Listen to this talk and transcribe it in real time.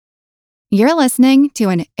You're listening to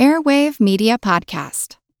an Airwave Media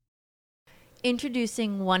Podcast.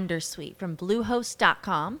 Introducing Wondersuite from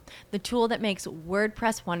Bluehost.com, the tool that makes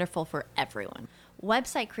WordPress wonderful for everyone.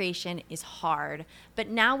 Website creation is hard, but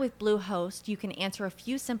now with Bluehost, you can answer a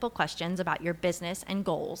few simple questions about your business and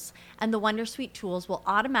goals, and the Wondersuite tools will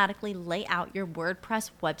automatically lay out your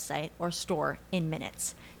WordPress website or store in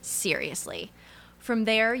minutes. Seriously. From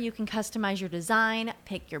there, you can customize your design,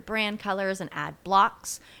 pick your brand colors, and add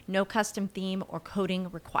blocks. No custom theme or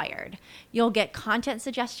coding required. You'll get content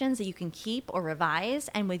suggestions that you can keep or revise,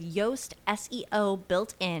 and with Yoast SEO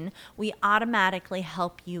built in, we automatically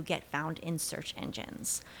help you get found in search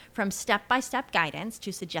engines. From step-by-step guidance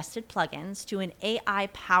to suggested plugins to an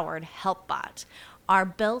AI-powered help bot, our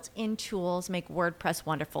built-in tools make WordPress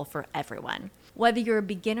wonderful for everyone. Whether you're a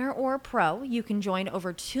beginner or a pro, you can join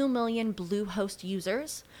over 2 million Bluehost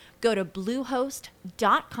users. Go to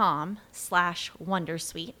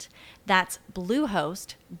bluehost.com/wondersuite. That's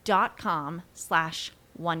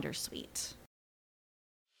bluehost.com/wondersuite.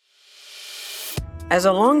 As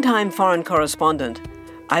a longtime foreign correspondent,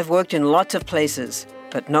 I've worked in lots of places,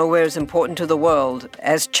 but nowhere as important to the world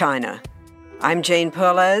as China. I'm Jane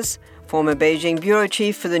Perlez, former Beijing bureau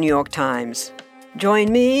chief for the New York Times.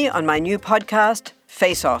 Join me on my new podcast,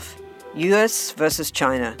 Face Off, U.S. versus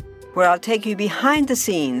China, where I'll take you behind the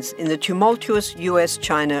scenes in the tumultuous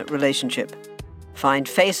U.S.-China relationship. Find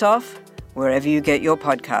Face Off wherever you get your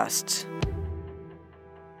podcasts.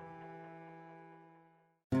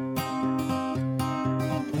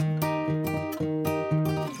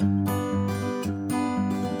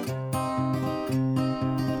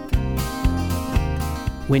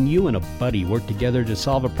 When you and a buddy work together to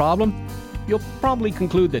solve a problem, you'll probably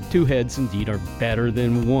conclude that two heads indeed are better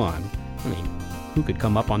than one. I mean, who could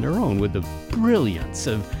come up on their own with the brilliance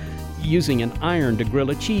of using an iron to grill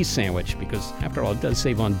a cheese sandwich? Because, after all, it does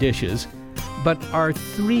save on dishes. But are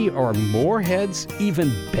three or more heads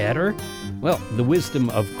even better? Well, the wisdom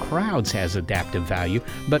of crowds has adaptive value,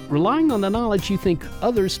 but relying on the knowledge you think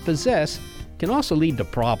others possess can also lead to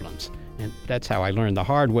problems. And that's how I learned the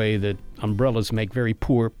hard way that umbrellas make very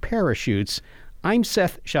poor parachutes. I'm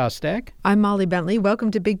Seth Shostak. I'm Molly Bentley. Welcome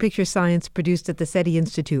to Big Picture Science, produced at the SETI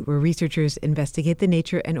Institute, where researchers investigate the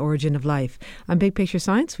nature and origin of life. On Big Picture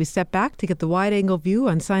Science, we step back to get the wide-angle view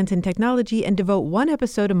on science and technology and devote one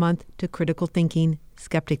episode a month to critical thinking,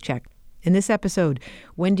 Skeptic Check. In this episode,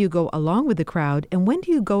 when do you go along with the crowd and when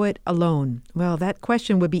do you go it alone? Well, that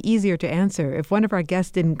question would be easier to answer if one of our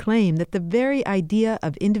guests didn't claim that the very idea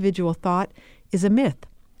of individual thought is a myth.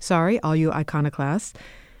 Sorry, all you iconoclasts.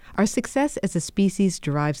 Our success as a species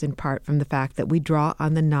derives in part from the fact that we draw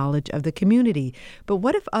on the knowledge of the community. But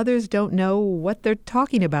what if others don't know what they're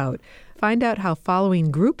talking about? Find out how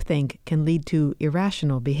following groupthink can lead to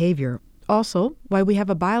irrational behavior. Also, why we have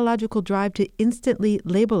a biological drive to instantly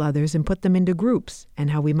label others and put them into groups, and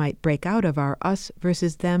how we might break out of our us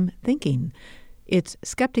versus them thinking. It's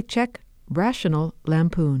Skeptic Check, Rational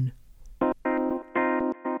Lampoon.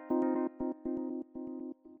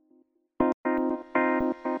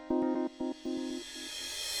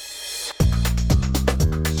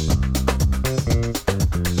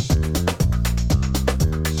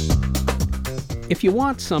 If you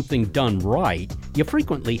want something done right, you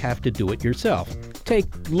frequently have to do it yourself. Take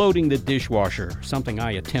loading the dishwasher, something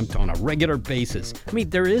I attempt on a regular basis. I mean,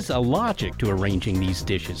 there is a logic to arranging these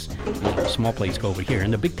dishes. The small plates go over here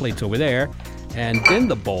and the big plates over there, and then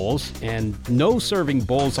the bowls, and no serving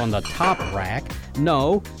bowls on the top rack.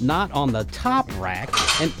 No, not on the top rack.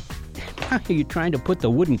 And why are you trying to put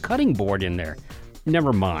the wooden cutting board in there?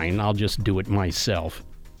 Never mind, I'll just do it myself.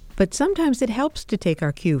 But sometimes it helps to take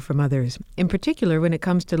our cue from others, in particular when it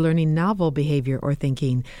comes to learning novel behavior or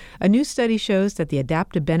thinking. A new study shows that the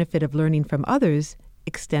adaptive benefit of learning from others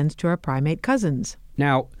extends to our primate cousins.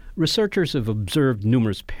 Now, researchers have observed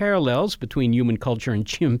numerous parallels between human culture and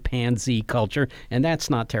chimpanzee culture, and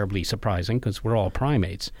that's not terribly surprising because we're all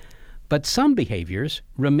primates. But some behaviors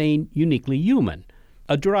remain uniquely human.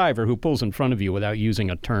 A driver who pulls in front of you without using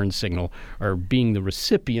a turn signal, or being the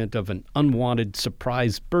recipient of an unwanted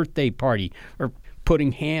surprise birthday party, or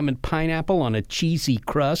putting ham and pineapple on a cheesy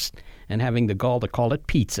crust and having the gall to call it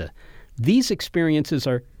pizza. These experiences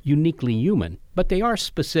are uniquely human, but they are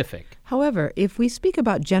specific. However, if we speak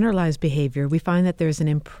about generalized behavior, we find that there's an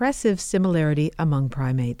impressive similarity among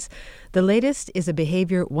primates. The latest is a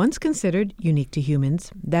behavior once considered unique to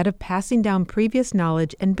humans, that of passing down previous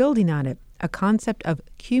knowledge and building on it, a concept of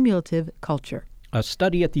cumulative culture. A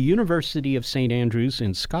study at the University of St. Andrews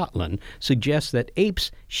in Scotland suggests that apes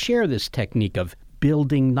share this technique of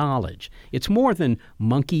building knowledge. It's more than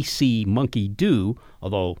monkey see, monkey do,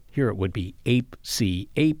 although here it would be ape see,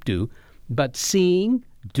 ape do. but seeing,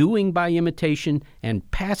 doing by imitation, and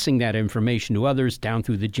passing that information to others down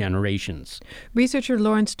through the generations. Researcher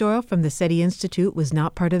Lawrence Doyle from the SETI Institute was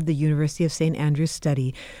not part of the University of St. Andrews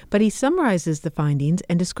study, but he summarizes the findings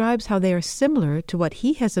and describes how they are similar to what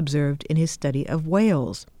he has observed in his study of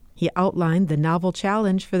whales. He outlined the novel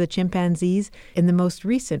challenge for the chimpanzees in the most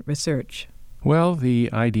recent research. Well,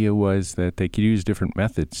 the idea was that they could use different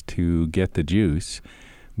methods to get the juice,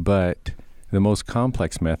 but the most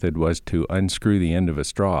complex method was to unscrew the end of a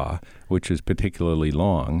straw, which was particularly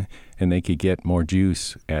long, and they could get more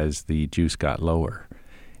juice as the juice got lower.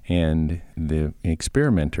 And the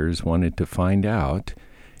experimenters wanted to find out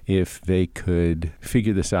if they could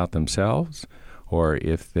figure this out themselves, or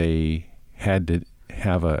if they had to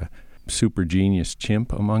have a super genius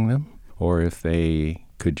chimp among them, or if they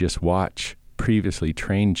could just watch previously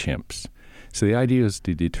trained chimps. So the idea is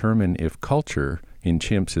to determine if culture in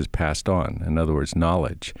chimps is passed on, in other words,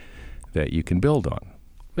 knowledge that you can build on.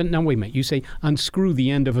 But now, wait a minute. You say unscrew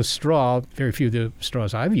the end of a straw. Very few of the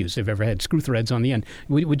straws I've used have ever had screw threads on the end.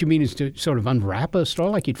 What you mean is to sort of unwrap a straw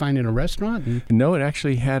like you'd find in a restaurant? No, it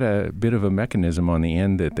actually had a bit of a mechanism on the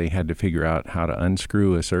end that they had to figure out how to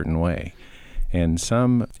unscrew a certain way. And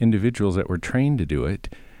some individuals that were trained to do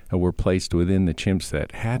it were placed within the chimps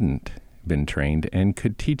that hadn't been trained and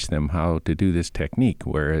could teach them how to do this technique,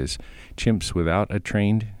 whereas chimps without a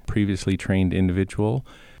previously trained individual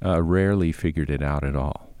rarely figured it out at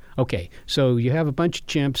all. Okay, so you have a bunch of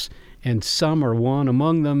chimps, and some or one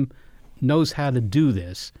among them knows how to do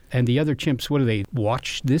this, and the other chimps, what do they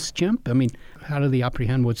watch this chimp? I mean, how do they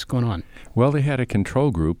apprehend what's going on? Well, they had a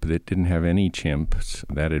control group that didn't have any chimps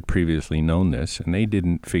that had previously known this, and they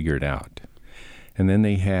didn't figure it out. And then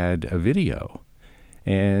they had a video.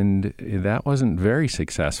 And that wasn't very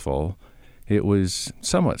successful. It was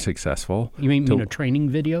somewhat successful. You mean a training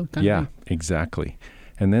video? Yeah, exactly.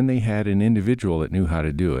 And then they had an individual that knew how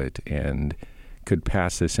to do it and could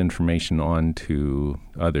pass this information on to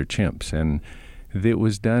other chimps. And it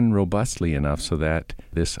was done robustly enough so that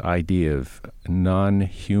this idea of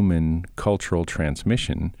non-human cultural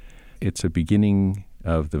transmission, it's a beginning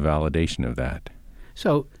of the validation of that.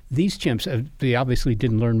 So these chimps, they obviously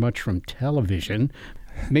didn't learn much from television.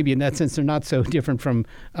 Maybe in that sense they're not so different from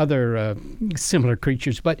other similar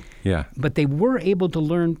creatures, but they were able to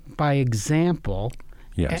learn by example.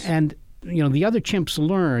 Yes. And the other chimps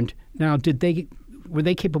learned. Now, were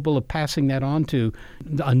they capable of passing that on to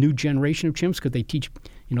a new generation of chimps? Could they teach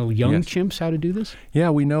young chimps how to do this? Yeah,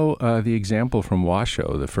 we know the example from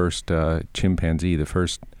Washoe, the first chimpanzee, the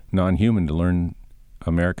first non-human to learn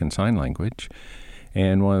American Sign Language.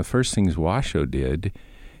 And one of the first things Washoe did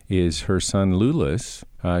is her son Lulis,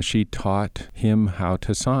 she taught him how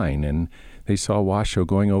to sign. And they saw Washoe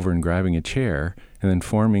going over and grabbing a chair and then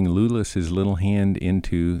forming Lulis's little hand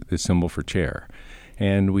into the symbol for chair.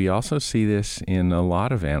 And we also see this in a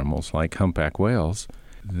lot of animals like humpback whales.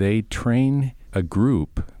 They train a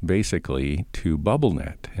group basically to bubble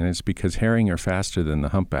net. And it's because herring are faster than the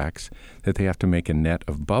humpbacks that they have to make a net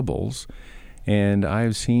of bubbles. And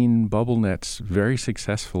I've seen bubble nets very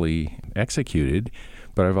successfully executed,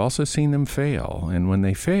 but I've also seen them fail. And when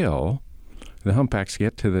they fail, the humpbacks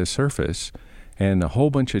get to the surface and a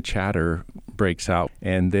whole bunch of chatter breaks out.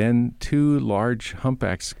 And then two large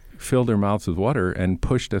humpbacks filled their mouths with water and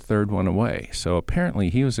pushed a third one away. So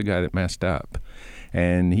apparently he was the guy that messed up.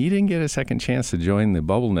 And he didn't get a second chance to join the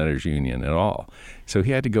Bubble Netters Union at all. So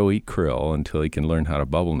he had to go eat krill until he can learn how to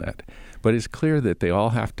bubble net. But it's clear that they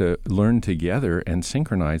all have to learn together and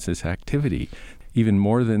synchronize this activity. Even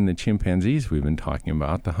more than the chimpanzees we've been talking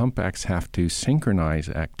about, the humpbacks have to synchronize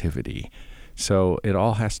activity. So it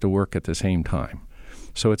all has to work at the same time.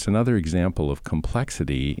 So it's another example of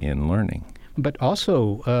complexity in learning. But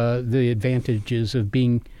also the advantages of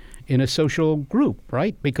being in a social group,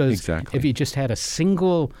 right? Because if you just had a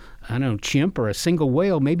single, chimp or a single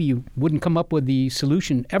whale, maybe you wouldn't come up with the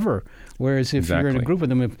solution ever. Whereas if you're in a group of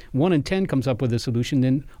them, if 1 in 10 comes up with a solution,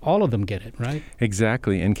 then all of them get it, right?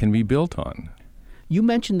 Exactly, and can be built on. You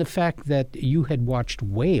mentioned the fact that you had watched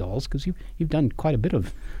whales, because you've done quite a bit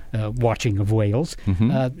of watching of whales,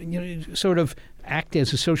 sort of act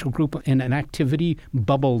as a social group in an activity,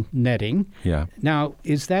 bubble netting. Yeah. Now,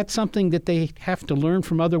 is that something that they have to learn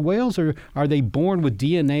from other whales, or are they born with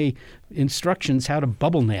DNA instructions how to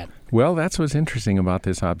bubble net? Well, that's what's interesting about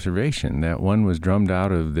this observation, that one was drummed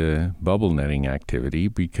out of the bubble netting activity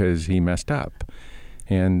because he messed up.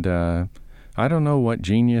 And I don't know what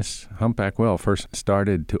genius humpback whale first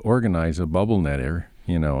started to organize a bubble netter,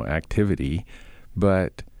 activity,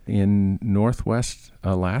 but in northwest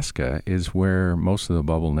Alaska is where most of the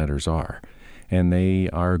bubble netters are. And they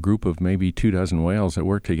are a group of maybe 24 whales that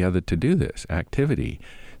work together to do this activity.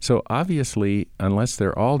 So obviously, unless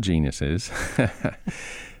they're all geniuses,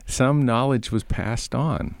 some knowledge was passed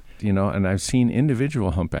on. And I've seen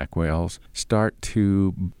individual humpback whales start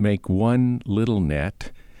to make one little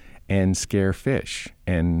net and scare fish.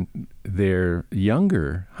 And they're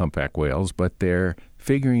younger humpback whales, but they're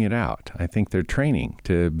figuring it out. I think they're training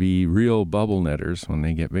to be real bubble netters when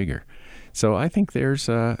they get bigger. So I think there's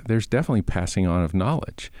definitely passing on of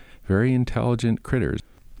knowledge. Very intelligent critters.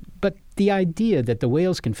 But the idea that the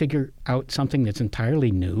whales can figure out something that's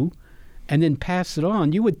entirely new and then pass it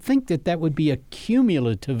on, you would think that would be a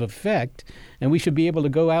cumulative effect, and we should be able to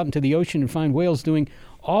go out into the ocean and find whales doing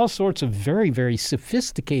all sorts of very, very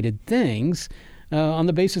sophisticated things on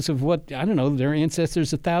the basis of what, I don't know, their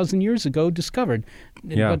ancestors 1,000 years ago discovered.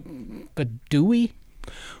 Yeah. But do we?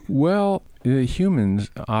 Well, the humans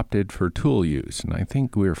opted for tool use, and I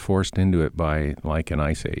think we were forced into it by like an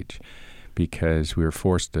ice age, because we were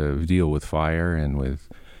forced to deal with fire and with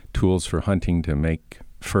tools for hunting to make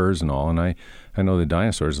furs and all. And I know the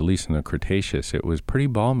dinosaurs, at least in the Cretaceous, it was pretty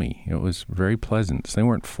balmy. It was very pleasant. So they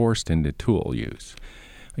weren't forced into tool use,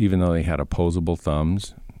 even though they had opposable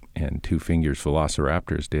thumbs and 2 fingers.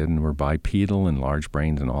 Velociraptors did, and were bipedal and large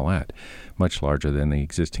brains and all that, much larger than the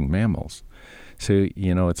existing mammals. So,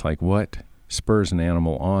 it's like what spurs an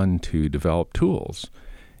animal on to develop tools?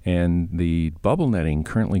 And the bubble netting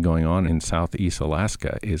currently going on in southeast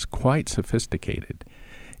Alaska is quite sophisticated.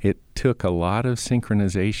 It took a lot of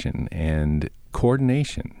synchronization and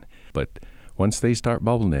coordination, but once they start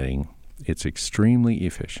bubble netting, it's extremely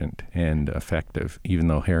efficient and effective, even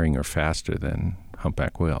though herring are faster than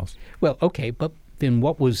humpback whales. Well, okay, but then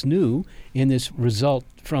what was new in this result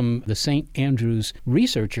from the St. Andrews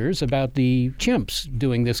researchers about the chimps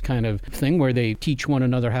doing this kind of thing where they teach one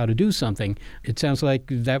another how to do something? It sounds like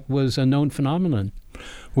that was a known phenomenon.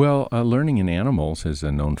 Well, learning in animals is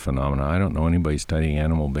a known phenomenon. I don't know anybody studying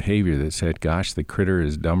animal behavior that said, gosh, the critter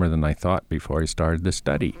is dumber than I thought before I started the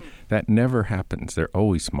study. That never happens. They're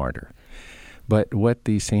always smarter. But what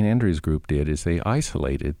the St. Andrews group did is they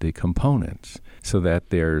isolated the components so that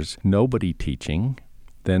there's nobody teaching,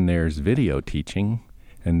 then there's video teaching,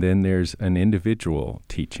 and then there's an individual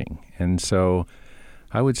teaching. And so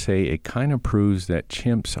I would say it kind of proves that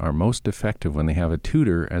chimps are most effective when they have a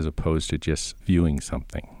tutor as opposed to just viewing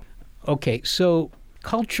something. Okay, so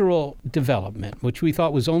cultural development, which we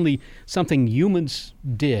thought was only something humans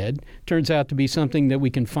did, turns out to be something that we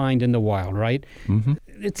can find in the wild, right? Mm-hmm.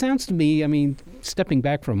 It sounds to me, stepping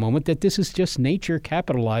back for a moment, that this is just nature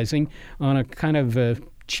capitalizing on a kind of a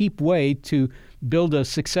cheap way to build a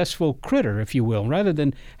successful critter, if you will, rather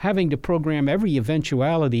than having to program every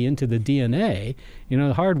eventuality into the DNA,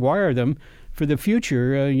 hardwire them for the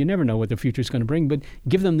future. You never know what the future is going to bring, but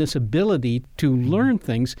give them this ability to learn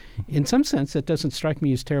things. In some sense, that doesn't strike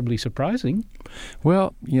me as terribly surprising.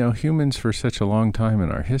 Well, humans for such a long time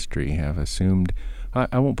in our history have assumed,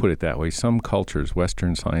 I won't put it that way, some cultures,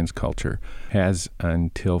 Western science culture, has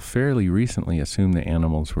until fairly recently assumed that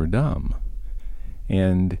animals were dumb.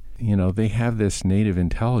 And, they have this native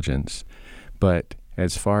intelligence, but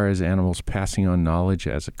as far as animals passing on knowledge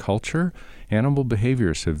as a culture, animal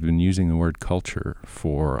behaviorists have been using the word culture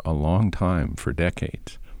for a long time, for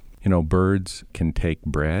decades. Birds can take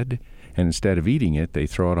bread, and instead of eating it, they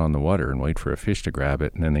throw it on the water and wait for a fish to grab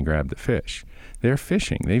it, and then they grab the fish. They're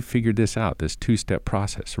fishing. They've figured this out, this 2-step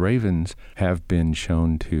process. Ravens have been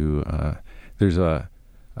shown to, there's a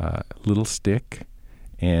little stick,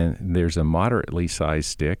 and there's a moderately sized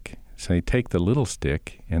stick. So they take the little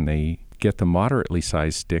stick and they get the moderately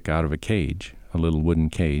sized stick out of a cage, a little wooden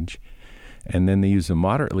cage, and then they use a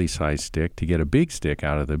moderately sized stick to get a big stick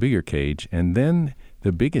out of the bigger cage, and then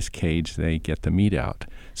the biggest cage they get the meat out.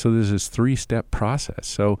 So there's this 3-step process.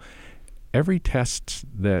 So every test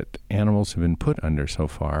that animals have been put under so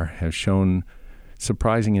far have shown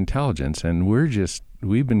surprising intelligence, and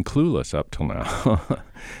we've been clueless up till now.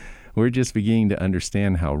 We're just beginning to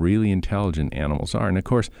understand how really intelligent animals are. And of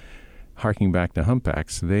course, harking back to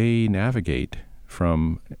humpbacks, they navigate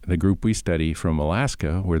from the group we study from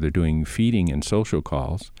Alaska, where they're doing feeding and social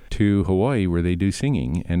calls, to Hawaii, where they do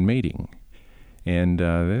singing and mating. And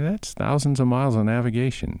that's thousands of miles of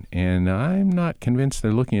navigation. And I'm not convinced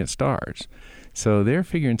they're looking at stars. So they're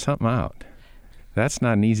figuring something out. That's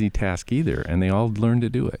not an easy task either, and they all learn to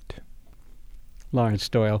do it. Lawrence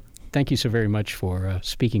Doyle, thank you so very much for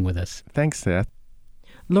speaking with us. Thanks, Seth.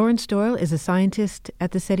 Lawrence Doyle is a scientist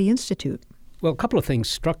at the SETI Institute. Well, a couple of things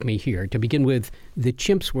struck me here. To begin with, the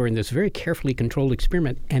chimps were in this very carefully controlled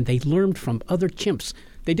experiment, and they learned from other chimps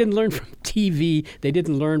They didn't learn from TV. They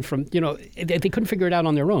didn't learn from, they couldn't figure it out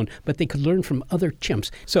on their own, but they could learn from other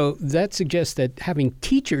chimps. So that suggests that having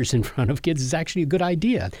teachers in front of kids is actually a good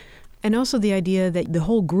idea. And also the idea that the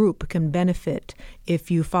whole group can benefit if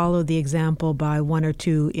you follow the example by one or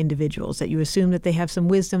two individuals, that you assume that they have some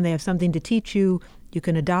wisdom, they have something to teach you, you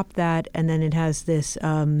can adopt that, and then it has this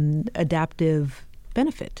adaptive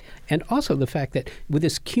benefit. And also the fact that with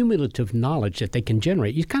this cumulative knowledge that they can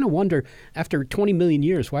generate, you kind of wonder, after 20 million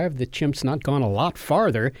years, why have the chimps not gone a lot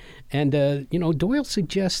farther? And, Doyle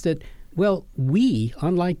suggests that, well, we,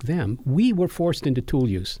 unlike them, we were forced into tool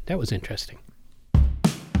use. That was interesting.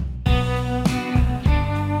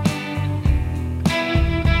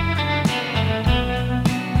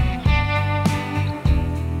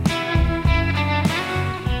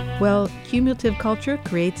 Well, cumulative culture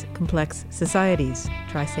creates complex societies.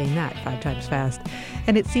 Try saying that 5 times fast.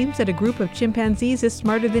 And it seems that a group of chimpanzees is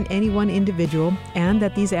smarter than any one individual, and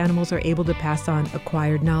that these animals are able to pass on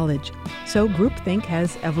acquired knowledge. So groupthink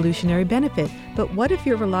has evolutionary benefit. But what if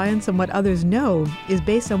your reliance on what others know is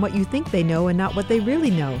based on what you think they know and not what they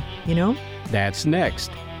really know, That's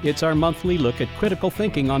next. It's our monthly look at critical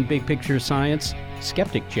thinking on Big Picture Science.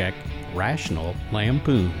 Skeptic Check, Rational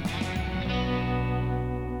Lampoon.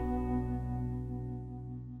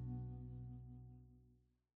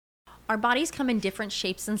 Our bodies come in different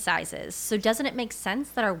shapes and sizes, so doesn't it make sense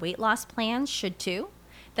that our weight loss plans should too?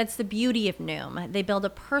 That's the beauty of Noom. They build a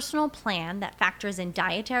personal plan that factors in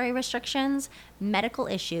dietary restrictions, medical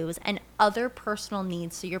issues, and other personal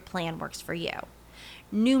needs so your plan works for you.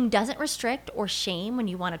 Noom doesn't restrict or shame when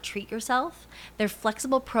you want to treat yourself. Their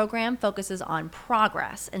flexible program focuses on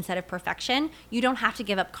progress instead of perfection. You don't have to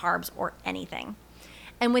give up carbs or anything.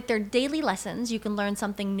 And with their daily lessons, you can learn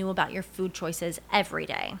something new about your food choices every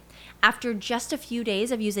day. After just a few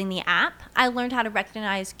days of using the app, I learned how to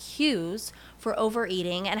recognize cues for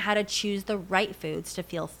overeating and how to choose the right foods to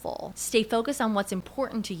feel full. Stay focused on what's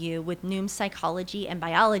important to you with Noom's psychology and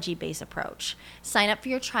biology-based approach. Sign up for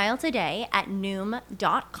your trial today at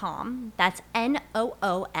Noom.com. That's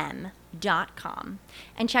Noom.com.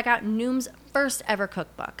 And check out Noom's first ever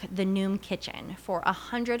cookbook, The Noom Kitchen, for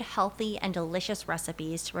 100 healthy and delicious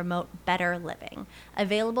recipes to promote better living.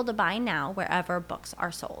 Available to buy now wherever books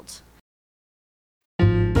are sold.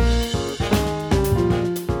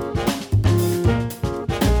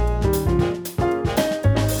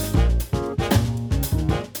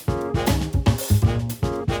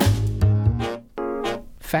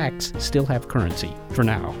 Facts still have currency, for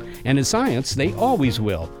now. And in science, they always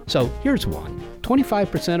will. So here's one.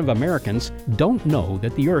 25% of Americans don't know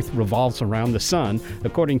that the Earth revolves around the sun,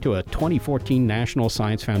 according to a 2014 National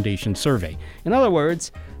Science Foundation survey. In other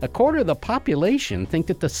words, a quarter of the population think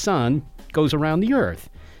that the sun goes around the Earth.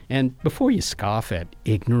 And before you scoff at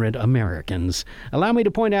ignorant Americans, allow me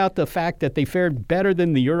to point out the fact that they fared better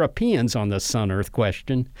than the Europeans on the sun-Earth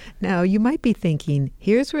question. Now, you might be thinking,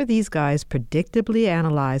 here's where these guys predictably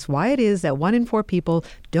analyze why it is that 1 in 4 people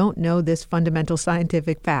don't know this fundamental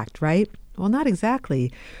scientific fact, right? Well, not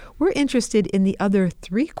exactly. We're interested in the other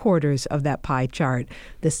 3/4 of that pie chart,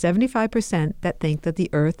 the 75% that think that the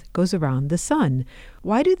Earth goes around the sun.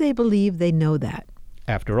 Why do they believe they know that?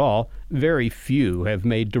 After all, very few have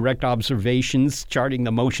made direct observations charting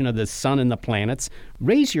the motion of the sun and the planets.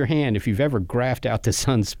 Raise your hand if you've ever graphed out the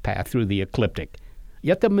sun's path through the ecliptic.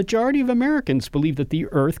 Yet the majority of Americans believe that the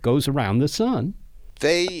Earth goes around the sun.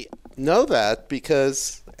 They know that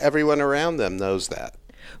because everyone around them knows that.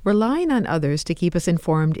 Relying on others to keep us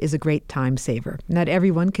informed is a great time saver. Not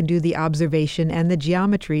everyone can do the observation and the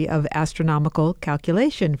geometry of astronomical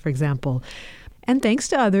calculation, for example. And thanks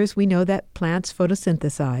to others, we know that plants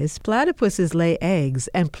photosynthesize, platypuses lay eggs,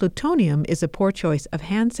 and plutonium is a poor choice of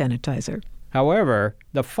hand sanitizer. However,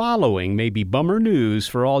 the following may be bummer news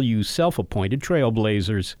for all you self-appointed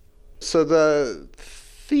trailblazers. So the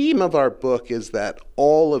theme of our book is that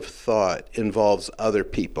all of thought involves other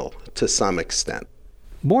people to some extent.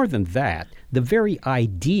 More than that, the very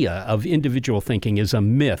idea of individual thinking is a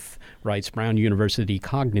myth, writes Brown University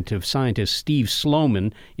cognitive scientist Steve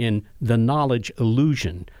Sloman in The Knowledge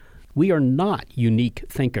Illusion. We are not unique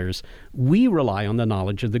thinkers. We rely on the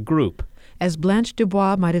knowledge of the group. As Blanche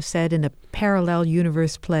Dubois might have said in a parallel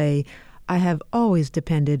universe play, I have always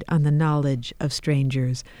depended on the knowledge of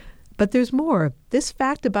strangers. But there's more. this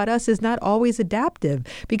fact about us is not always adaptive,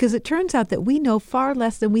 because it turns out that we know far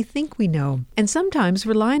less than we think we know. And sometimes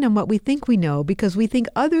relying on what we think we know because we think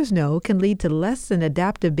others know can lead to less than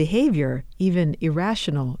adaptive behavior, even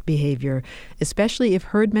irrational behavior, especially if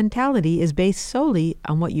herd mentality is based solely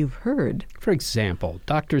on what you've heard. For example,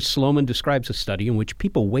 Dr. Sloman describes a study in which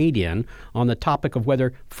people weighed in on the topic of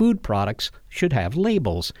whether food products should have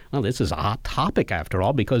labels. Well, this is a hot topic, after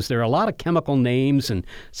all, because there are a lot of chemical names and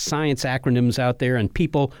science acronyms out there, and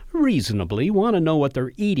people reasonably want to know what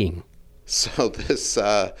they're eating. So this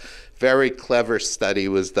very clever study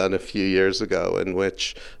was done a few years ago in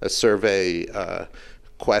which a survey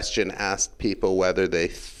question asked people whether they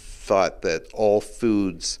thought that all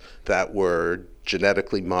foods that were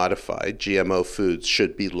genetically modified, GMO foods,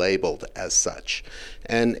 should be labeled as such.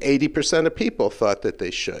 And 80% of people thought that they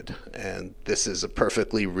should. And this is a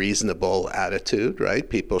perfectly reasonable attitude, right?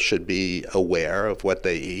 People should be aware of what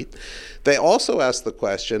they eat. They also asked the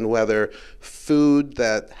question whether food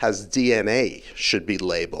that has DNA should be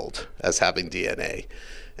labeled as having DNA.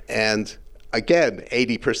 And again,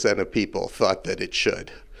 80% of people thought that it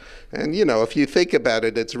should. And, if you think about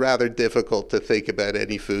it, it's rather difficult to think about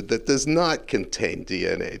any food that does not contain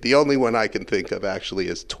DNA. The only one I can think of actually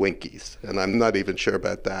is Twinkies, and I'm not even sure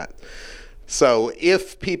about that. So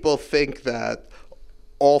if people think that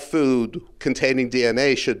all food containing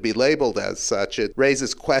DNA should be labeled as such, it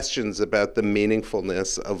raises questions about the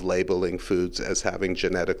meaningfulness of labeling foods as having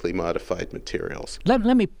genetically modified materials.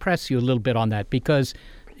 Let me press you a little bit on that, because,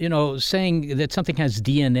 saying that something has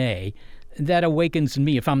DNA, that awakens in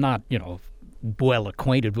me, if I'm not, well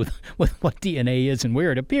acquainted with what DNA is and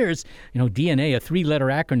where it appears. DNA, a 3-letter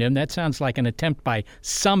acronym, that sounds like an attempt by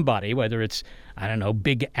somebody, whether it's,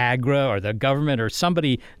 Big Agra or the government or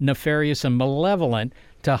somebody nefarious and malevolent,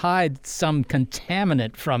 to hide some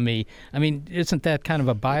contaminant from me. I mean, isn't that kind of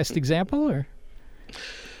a biased example, or?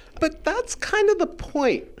 But that's kind of the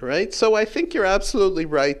point, right? So I think you're absolutely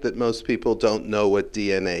right that most people don't know what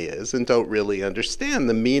DNA is and don't really understand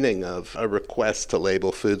the meaning of a request to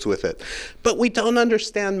label foods with it. But we don't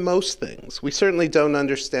understand most things. We certainly don't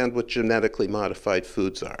understand what genetically modified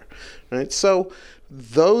foods are, right? So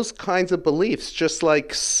those kinds of beliefs, just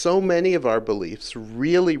like so many of our beliefs,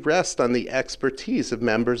 really rest on the expertise of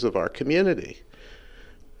members of our community.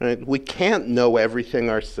 Right? We can't know everything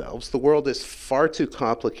ourselves. The world is far too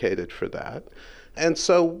complicated for that. And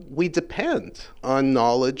so we depend on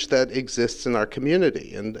knowledge that exists in our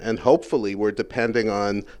community. And hopefully we're depending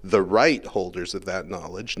on the right holders of that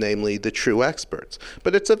knowledge, namely the true experts.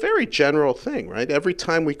 But it's a very general thing, right? Every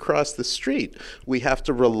time we cross the street, we have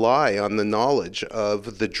to rely on the knowledge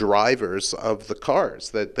of the drivers of the cars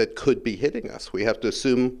that could be hitting us. We have to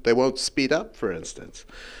assume they won't speed up, for instance.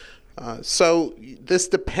 So this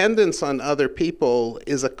dependence on other people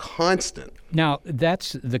is a constant. Now,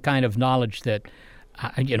 that's the kind of knowledge that,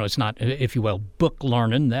 it's not, if you will, book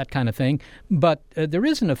learning, that kind of thing. But there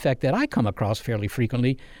is an effect that I come across fairly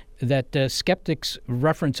frequently that skeptics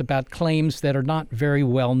reference about claims that are not very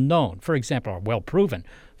well known, for example, or well proven.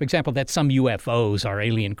 For example, that some UFOs are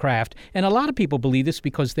alien craft. And a lot of people believe this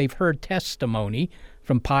because they've heard testimony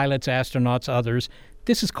from pilots, astronauts, others.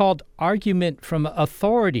 This is called argument from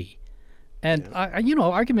authority. And,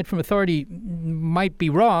 argument from authority might be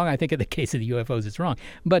wrong. I think in the case of the UFOs, it's wrong.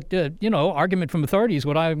 But, argument from authority is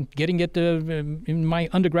what I'm getting in my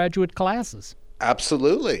undergraduate classes.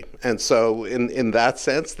 Absolutely. And so in that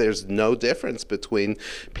sense, there's no difference between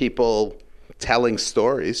people telling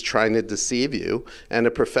stories, trying to deceive you, and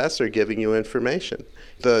a professor giving you information.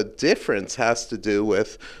 The difference has to do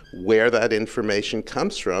with where that information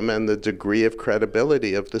comes from and the degree of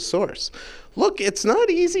credibility of the source. Look, it's not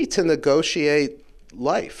easy to negotiate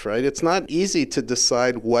life, right? It's not easy to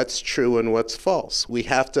decide what's true and what's false. We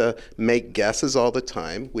have to make guesses all the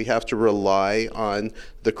time. We have to rely on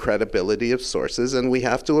the credibility of sources, and we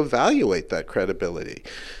have to evaluate that credibility.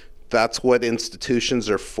 That's what institutions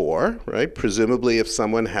are for, right? Presumably, if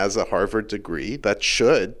someone has a Harvard degree, that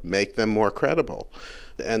should make them more credible.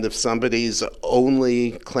 And if somebody's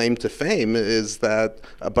only claim to fame is that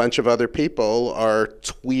a bunch of other people are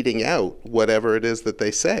tweeting out whatever it is that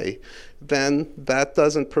they say, then that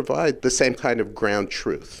doesn't provide the same kind of ground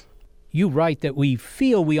truth. You write that we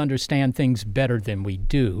feel we understand things better than we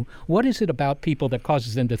do. What is it about people that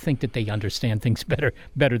causes them to think that they understand things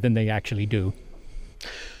better than they actually do?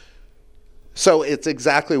 So it's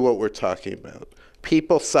exactly what we're talking about.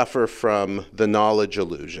 People suffer from the knowledge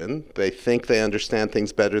illusion. They think they understand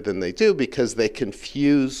things better than they do because they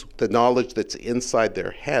confuse the knowledge that's inside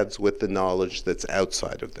their heads with the knowledge that's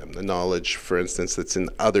outside of them, the knowledge, for instance, that's in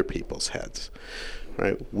other people's heads.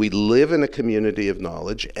 right? We live in a community of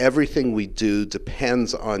knowledge. Everything we do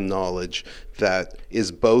depends on knowledge that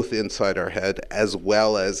is both inside our head as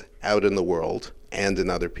well as out in the world and in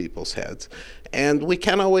other people's heads. And we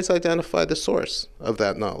can't always identify the source of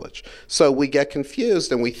that knowledge. So we get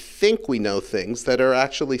confused and we think we know things that are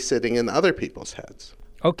actually sitting in other people's heads.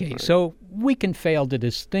 Okay, so we can fail to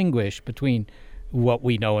distinguish between what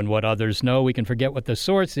we know and what others know. We can forget what the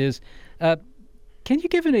source is. Can you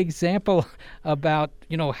give an example about,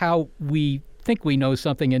 how we think we know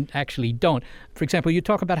something and actually don't? For example, you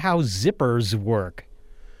talk about how zippers work.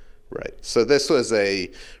 Right. So this was a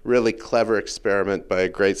really clever experiment by a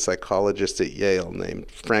great psychologist at Yale named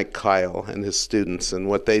Frank Kyle and his students. And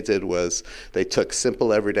what they did was they took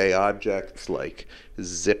simple everyday objects like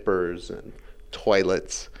zippers and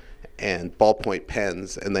toilets and ballpoint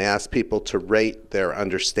pens, and they asked people to rate their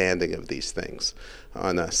understanding of these things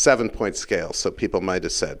on a 7-point scale. So people might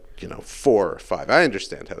have said, 4 or 5. I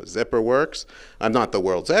understand how a zipper works. I'm not the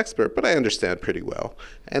world's expert, but I understand pretty well.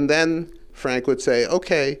 And then Frank would say,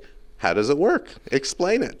 okay, how does it work?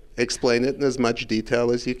 Explain it. Explain it in as much detail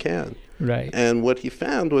as you can. Right. And what he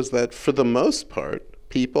found was that for the most part,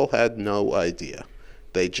 people had no idea.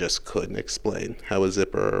 They just couldn't explain how a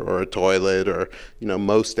zipper or a toilet or,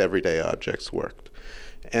 most everyday objects worked.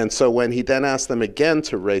 And so when he then asked them again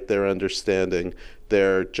to rate their understanding,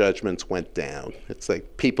 their judgments went down. It's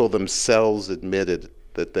like people themselves admitted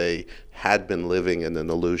that they had been living in an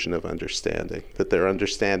illusion of understanding, that their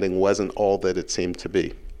understanding wasn't all that it seemed to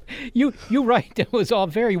be. You're right. It was all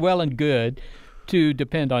very well and good to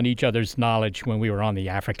depend on each other's knowledge when we were on the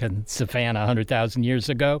African savannah 100,000 years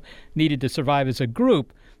ago, needed to survive as a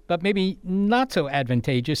group, but maybe not so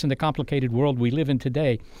advantageous in the complicated world we live in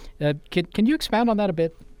today. Can you expound on that a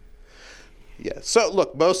bit? Yeah. So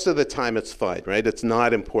look, most of the time it's fine, right? It's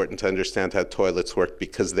not important to understand how toilets work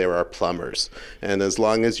because there are plumbers. And as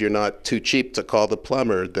long as you're not too cheap to call the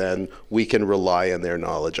plumber, then we can rely on their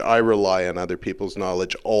knowledge. I rely on other people's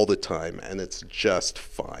knowledge all the time, and it's just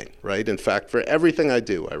fine, right? In fact, for everything I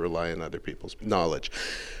do, I rely on other people's knowledge.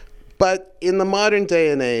 But in the modern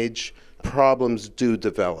day and age, problems do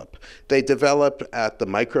develop. They develop at the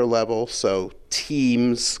micro level, so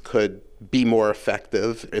teams could be more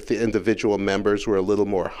effective if the individual members were a little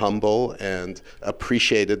more humble and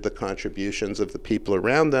appreciated the contributions of the people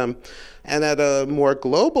around them. And at a more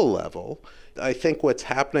global level, I think what's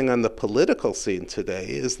happening on the political scene today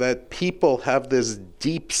is that people have this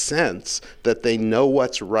deep sense that they know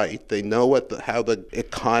what's right, they know how the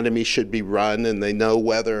economy should be run, and they know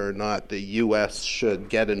whether or not the U.S. should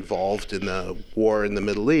get involved in the war in the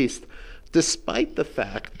Middle East, despite the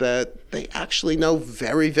fact that they actually know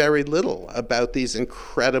very, very little about these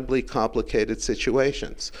incredibly complicated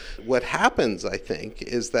situations. What happens, I think,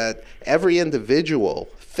 is that every individual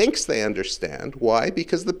thinks they understand. Why?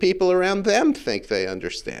 Because the people around them think they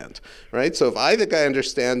understand, right? So if I think I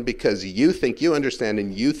understand because you think you understand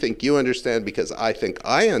and you think you understand because I think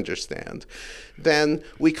I understand, then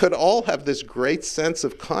we could all have this great sense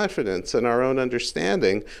of confidence in our own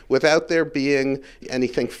understanding without there being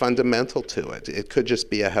anything fundamental to it. It could just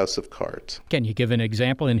be a house of cards. Can you give an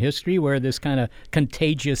example in history where this kind of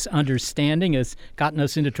contagious understanding has gotten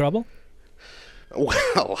us into trouble?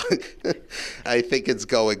 Well, I think it's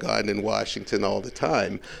going on in Washington all the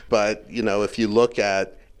time. But, if you look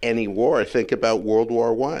at any war, think about World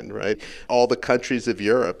War I, right? All the countries of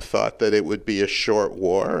Europe thought that it would be a short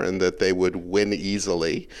war and that they would win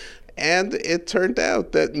easily. And it turned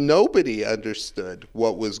out that nobody understood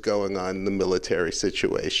what was going on in the military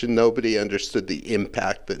situation. Nobody understood the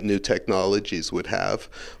impact that new technologies would have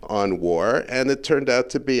on war. And it turned out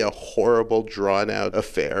to be a horrible, drawn-out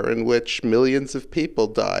affair in which millions of people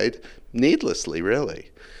died needlessly, really.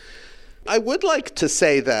 I would like to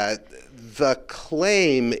say that the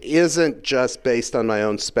claim isn't just based on my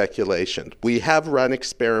own speculation. We have run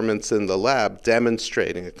experiments in the lab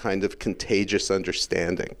demonstrating a kind of contagious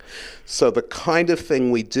understanding. So the kind of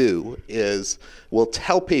thing we do is we'll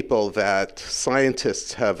tell people that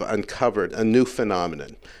scientists have uncovered a new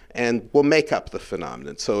phenomenon, and we'll make up the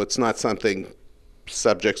phenomenon. So it's not something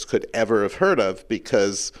subjects could ever have heard of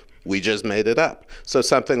because we just made it up. So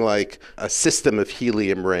something like a system of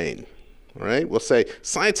helium rain. Right? We'll say,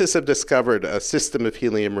 scientists have discovered a system of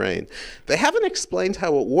helium rain. They haven't explained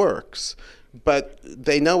how it works, but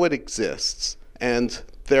they know it exists, and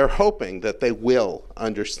they're hoping that they will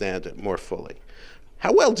understand it more fully.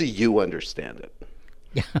 How well do you understand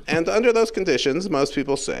it? And under those conditions, most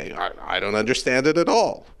people say, I don't understand it at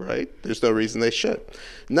all, right? There's no reason they should.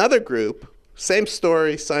 Another group, same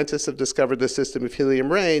story, scientists have discovered the system of helium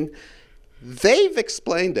rain. They've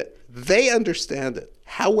explained it. They understand it.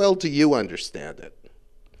 How well do you understand it?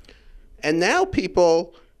 And now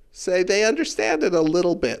people say they understand it a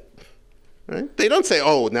little bit. Right? They don't say,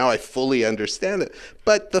 oh, now I fully understand it.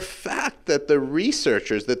 But the fact that the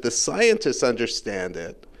researchers, that the scientists understand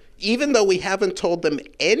it, even though we haven't told them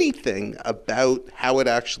anything about how it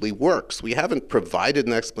actually works, we haven't provided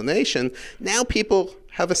an explanation, now people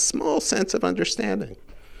have a small sense of understanding.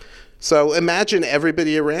 So imagine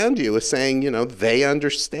everybody around you is saying, they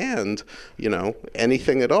understand,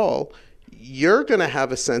 anything at all. You're going to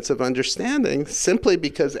have a sense of understanding simply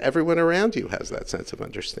because everyone around you has that sense of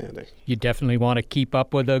understanding. You definitely want to keep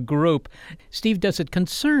up with a group. Steve, does it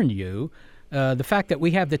concern you, the fact that we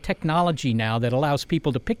have the technology now that allows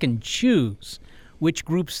people to pick and choose which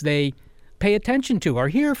groups they pay attention to or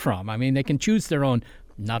hear from? I mean, they can choose their own,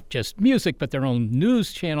 not just music, but their own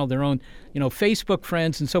news channel, their own, Facebook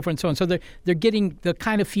friends and so forth and so on. So they're getting the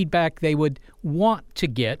kind of feedback they would want to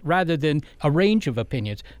get rather than a range of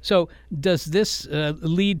opinions. So does this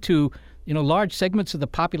lead to, large segments of the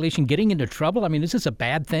population getting into trouble? I mean, is this a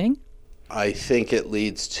bad thing? I think it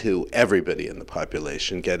leads to everybody in the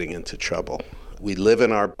population getting into trouble. We live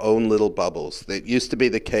in our own little bubbles. It used to be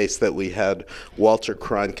the case that we had Walter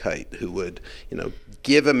Cronkite who would,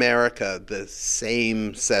 give America the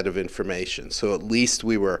same set of information. So at least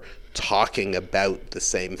we were talking about the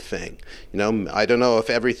same thing. I don't know if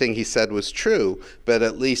everything he said was true, but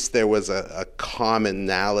at least there was a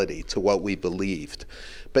commonality to what we believed.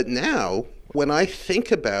 But now, when I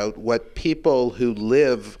think about what people who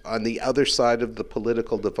live on the other side of the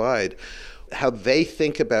political divide, how they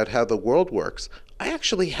think about how the world works, I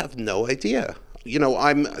actually have no idea.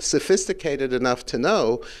 I'm sophisticated enough to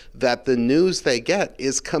know that the news they get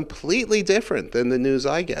is completely different than the news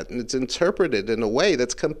I get. And it's interpreted in a way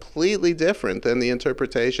that's completely different than the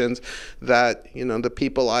interpretations that, the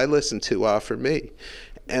people I listen to offer me.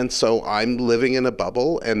 And so I'm living in a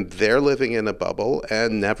bubble and they're living in a bubble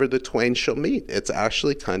and never the twain shall meet. It's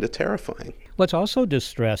actually kind of terrifying. What's also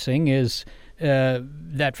distressing is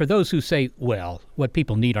that for those who say, well, what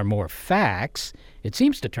people need are more facts, it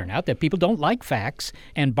seems to turn out that people don't like facts,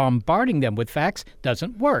 and bombarding them with facts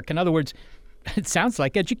doesn't work. In other words, it sounds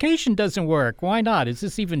like education doesn't work. Why not? Is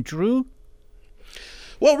this even true?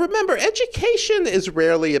 Well, remember, education is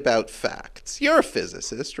rarely about facts. You're a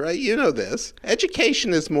physicist, right? You know this.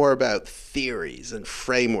 Education is more about theories and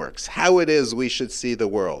frameworks, how it is we should see the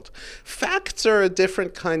world. Facts are a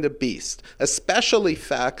different kind of beast, especially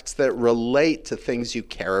facts that relate to things you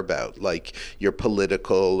care about, like your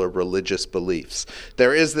political or religious beliefs.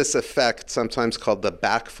 There is this effect sometimes called the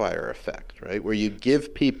backfire effect, right? Where you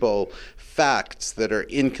give people facts that are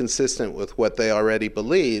inconsistent with what they already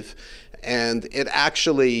believe, and it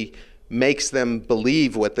actually makes them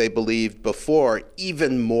believe what they believed before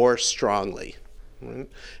even more strongly. Right?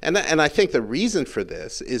 And I think the reason for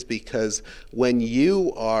this is because when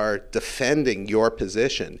you are defending your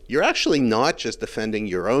position, you're actually not just defending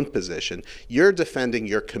your own position, you're defending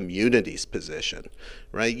your community's position,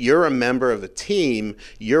 right? You're a member of a team,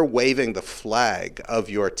 you're waving the flag of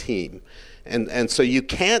your team. And so you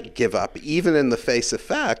can't give up, even in the face of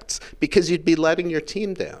facts, because you'd be letting your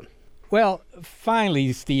team down. Well,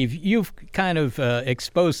 finally, Steve, you've kind of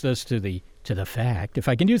exposed us to the fact, if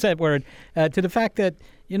I can use that word, to the fact that,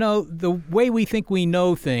 the way we think we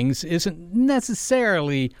know things isn't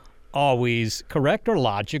necessarily always correct or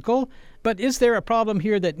logical. But is there a problem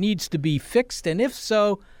here that needs to be fixed? And if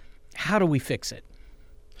so, how do we fix it?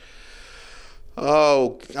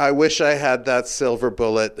 Oh, I wish I had that silver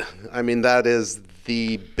bullet. I mean, that is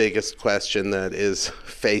the biggest question that is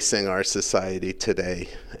facing our society today.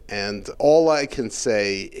 And all I can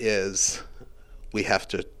say is we have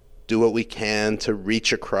to do what we can to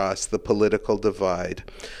reach across the political divide.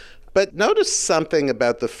 But notice something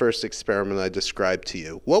about the first experiment I described to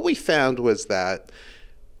you. What we found was that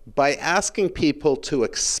by asking people to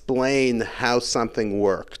explain how something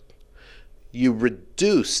worked, you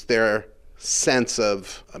reduce their sense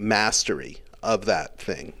of mastery of that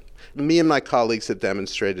thing. Me and my colleagues have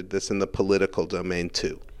demonstrated this in the political domain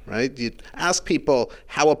too, right? You ask people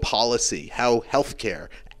how a policy, how healthcare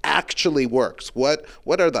actually works. What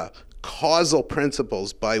are the causal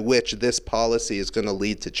principles by which this policy is going to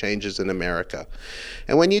lead to changes in America?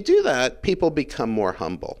 And when you do that, people become more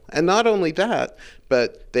humble. And not only that,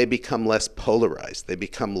 but they become less polarized. They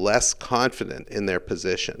become less confident in their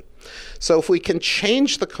position. So if we can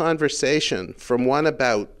change the conversation from one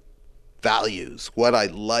about values, what I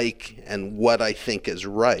like and what I think is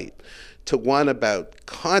right, to one about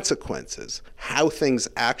consequences, how things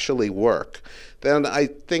actually work, then I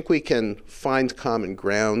think we can find common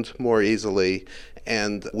ground more easily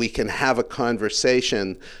and we can have a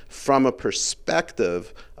conversation from a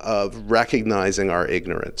perspective of recognizing our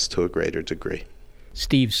ignorance to a greater degree.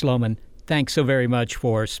 Steve Sloman, thanks so very much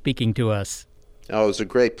for speaking to us. Oh, it was a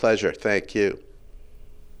great pleasure. Thank you.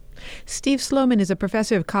 Steve Sloman is a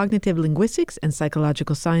professor of cognitive linguistics and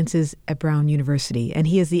psychological sciences at Brown University, and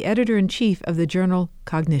he is the editor-in-chief of the journal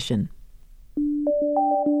Cognition.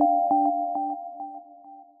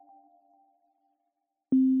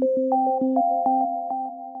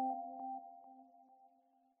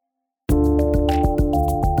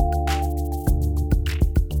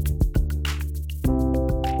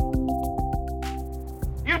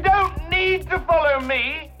 You don't need to follow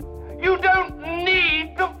me. You don't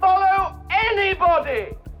need to follow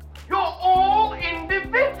anybody. You're all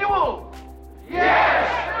individuals. Yes,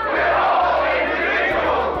 we're all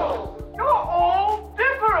individuals. You're all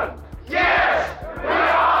different. Yes, we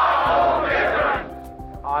are all different.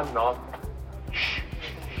 I'm not.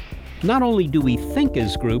 Not only do we think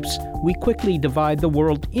as groups, we quickly divide the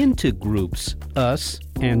world into groups, us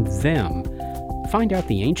and them. Find out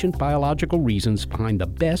the ancient biological reasons behind the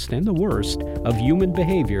best and the worst of human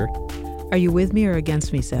behavior. Are you with me or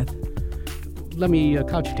against me, Seth? Let me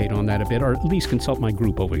cogitate on that a bit, or at least consult my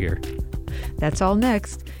group over here. That's all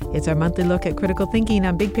next. It's our monthly look at critical thinking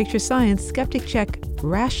on Big Picture Science, Skeptic Check,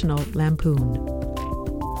 Rational Lampoon.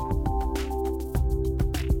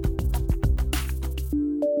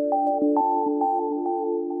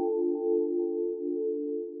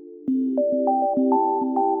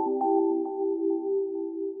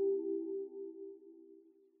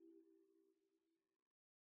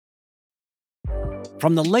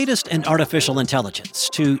 From the latest in artificial intelligence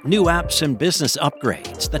to new apps and business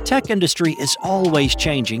upgrades, the tech industry is always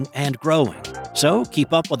changing and growing. So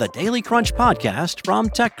keep up with the Daily Crunch podcast from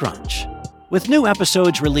TechCrunch. With new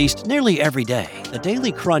episodes released nearly every day, the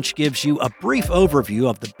Daily Crunch gives you a brief overview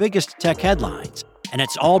of the biggest tech headlines, and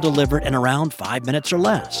it's all delivered in around 5 minutes or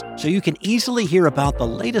less, so you can easily hear about the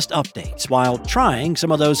latest updates while trying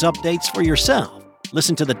some of those updates for yourself.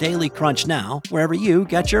 Listen to the Daily Crunch now, wherever you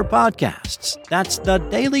get your podcasts. That's the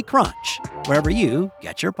Daily Crunch, wherever you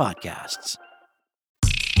get your podcasts.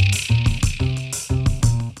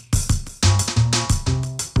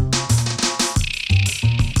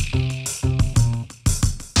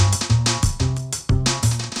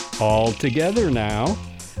 All together now.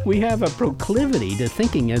 We have a proclivity to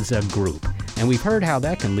thinking as a group, and we've heard how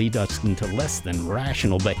that can lead us into less than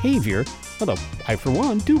rational behavior, although I, for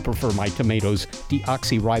one, do prefer my tomatoes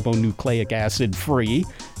deoxyribonucleic acid free,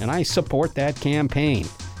 and I support that campaign.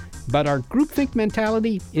 But our groupthink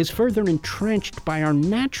mentality is further entrenched by our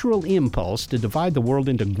natural impulse to divide the world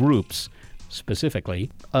into groups, specifically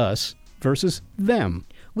us versus them.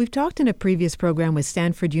 We've talked in a previous program with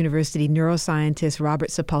Stanford University neuroscientist Robert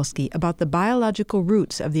Sapolsky about the biological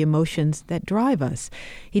roots of the emotions that drive us.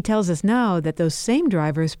 He tells us now that those same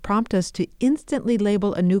drivers prompt us to instantly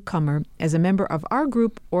label a newcomer as a member of our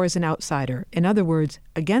group or as an outsider. In other words,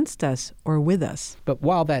 against us or with us. But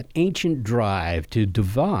while that ancient drive to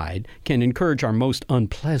divide can encourage our most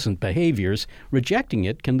unpleasant behaviors, rejecting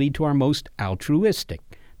it can lead to our most altruistic.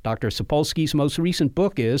 Dr. Sapolsky's most recent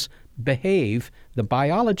book is Behave, The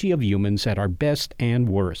Biology of Humans at Our Best and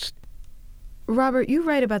Worst. Robert, you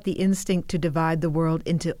write about the instinct to divide the world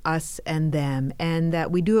into us and them, and that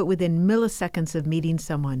we do it within milliseconds of meeting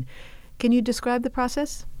someone. Can you describe the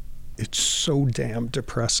process? It's so damn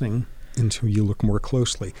depressing until you look more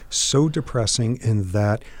closely. So depressing in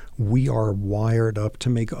that we are wired up to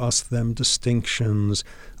make us-them distinctions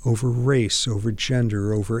over race, over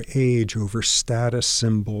gender, over age, over status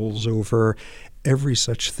symbols, over every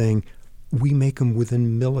such thing. We make them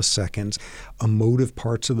within milliseconds. Emotive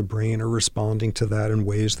parts of the brain are responding to that in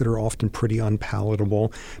ways that are often pretty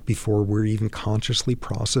unpalatable before we're even consciously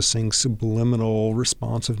processing subliminal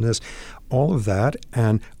responsiveness. All of that,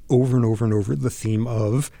 and over, the theme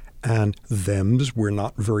of and thems we're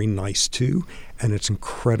not very nice to, and it's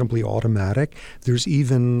incredibly automatic. There's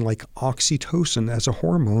even like oxytocin as a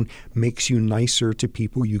hormone makes you nicer to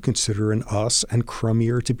people you consider an us and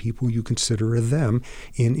crummier to people you consider a them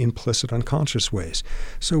in implicit unconscious ways.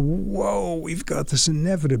 So, whoa, we've got this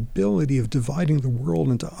inevitability of dividing the world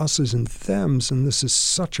into us's and thems, and this is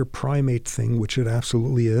such a primate thing, which it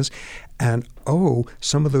absolutely is. And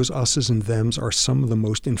some of those us's and thems are some of the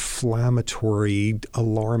most inflammatory,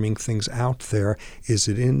 alarming things out there. Is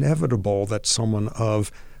it inevitable that someone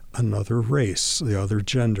of another race, the other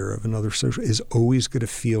gender, of another social, is always going to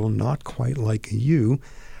feel not quite like you?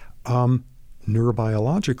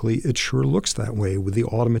 Neurobiologically, it sure looks that way with the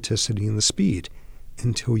automaticity and the speed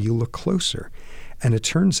until you look closer. And it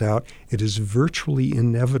turns out it is virtually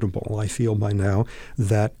inevitable, I feel by now,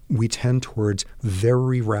 that we tend towards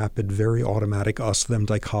very rapid, very automatic us-them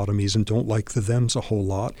dichotomies and don't like the thems a whole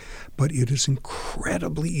lot. But it is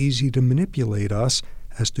incredibly easy to manipulate us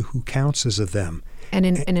as to who counts as a them. And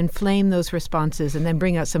inflame those responses and then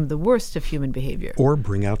bring out some of the worst of human behavior. Or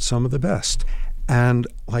bring out some of the best. And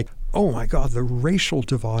like, oh my God, the racial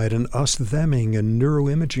divide and us-theming and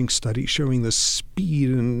neuroimaging studies showing the speed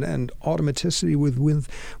and automaticity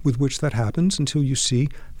with which that happens, until you see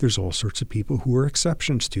there's all sorts of people who are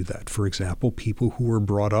exceptions to that. For example, people who were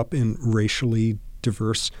brought up in racially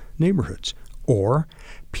diverse neighborhoods, or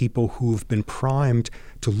people who have been primed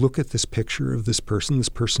to look at this picture of this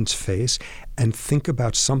person's face, and think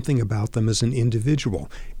about something about them as an individual.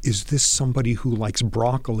 Is this somebody who likes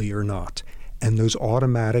broccoli or not? And those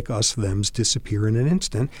automatic us-thems disappear in an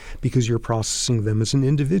instant because you're processing them as an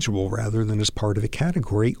individual rather than as part of a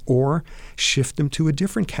category, or shift them to a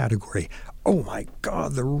different category. Oh my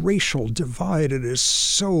God, the racial divide, it is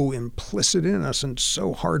so implicit in us and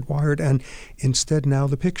so hardwired. And instead now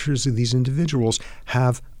the pictures of these individuals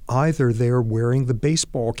have either they're wearing the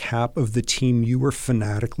baseball cap of the team you were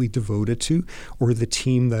fanatically devoted to, or the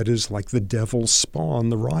team that is like the devil's spawn,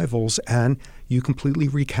 the rivals, and you completely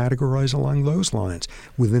recategorize along those lines.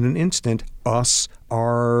 Within an instant, us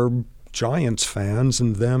are Giants fans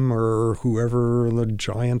and them are whoever the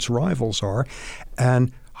Giants' rivals are.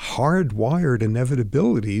 And hardwired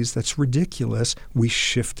inevitabilities, that's ridiculous. We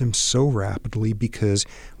shift them so rapidly because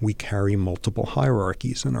we carry multiple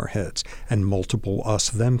hierarchies in our heads and multiple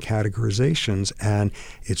us-them categorizations. And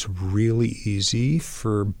it's really easy,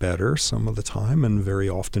 for better some of the time and very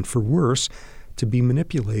often for worse, to be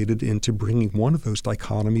manipulated into bringing one of those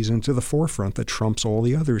dichotomies into the forefront that trumps all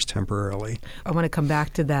the others temporarily. I want to come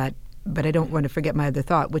back to that, but I don't want to forget my other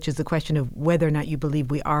thought, which is the question of whether or not you believe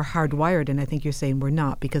we are hardwired. And I think you're saying we're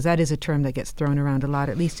not, because that is a term that gets thrown around a lot,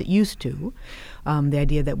 at least it used to, the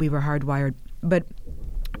idea that we were hardwired. But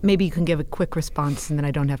maybe you can give a quick response and then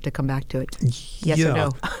I don't have to come back to it. Yes or no?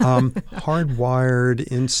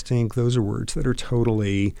 Hardwired, instinct, those are words that are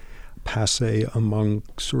totally passe among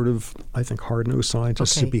sort of, I think, hard-nosed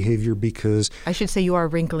scientists of behavior, because I should say you are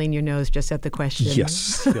wrinkling your nose just at the question.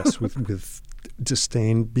 Yes, with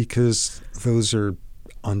disdain, because those are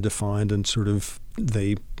undefined and sort of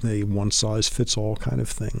they one-size-fits-all kind of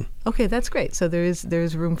thing. Okay, that's great. So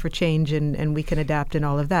there's room for change and we can adapt and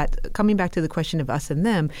all of that. Coming back to the question of us and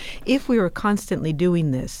them, if we were constantly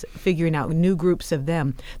doing this, figuring out new groups of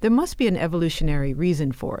them, there must be an evolutionary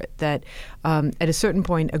reason for it, that at a certain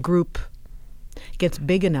point a group gets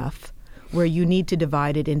big enough where you need to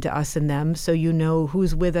divide it into us and them so you know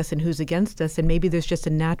who's with us and who's against us, and maybe there's just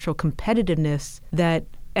a natural competitiveness that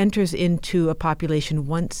enters into a population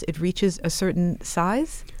once it reaches a certain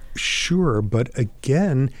size? Sure, but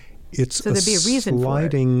again, it's a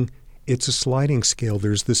sliding scale.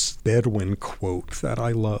 There's this Bedouin quote that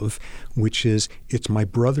I love, which is, it's my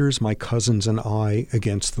brothers, my cousins, and I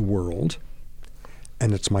against the world,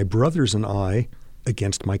 and it's my brothers and I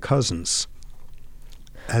against my cousins.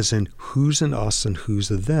 As in, who's an us and who's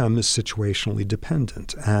a them is situationally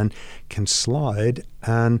dependent and can slide.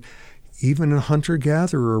 And even in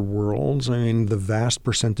hunter-gatherer worlds, I mean, the vast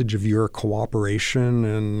percentage of your cooperation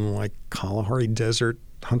in like Kalahari Desert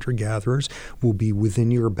hunter-gatherers will be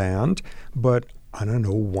within your band. But I don't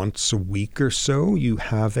know, once a week or so, you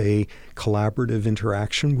have a collaborative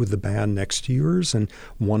interaction with the band next to yours. And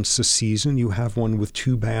once a season, you have one with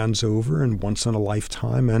two bands over, and once in a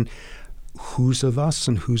lifetime. And who's of us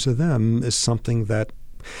and who's of them is something that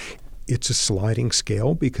it's a sliding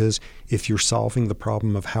scale, because if you're solving the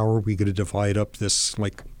problem of how are we going to divide up this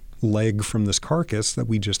like leg from this carcass that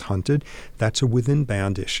we just hunted, that's a within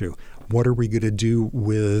band issue. What are we going to do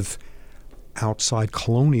with outside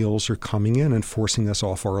colonials are coming in and forcing us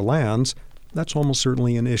off our lands? That's almost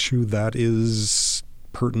certainly an issue that is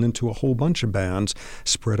pertinent to a whole bunch of bands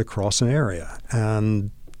spread across an area,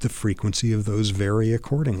 and the frequency of those vary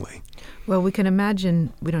accordingly. Well, we can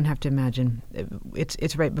imagine, we don't have to imagine,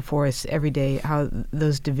 it's right before us every day how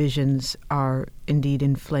those divisions are indeed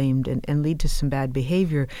inflamed and lead to some bad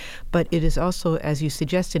behavior. But it is also, as you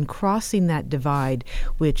suggest, in crossing that divide,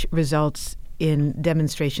 which results in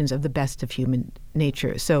demonstrations of the best of human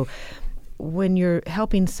nature. So when you're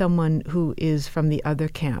helping someone who is from the other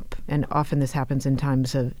camp, and often this happens in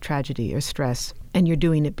times of tragedy or stress, and you're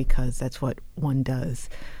doing it because that's what one does,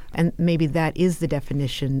 and maybe that is the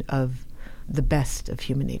definition of the best of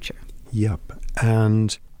human nature. Yep.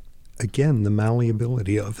 And again, the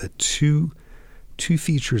malleability of it. Two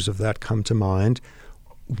features of that come to mind.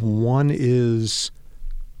 One is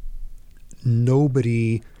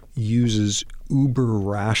nobody uses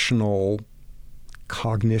uber-rational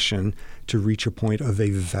cognition to reach a point of a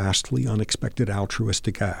vastly unexpected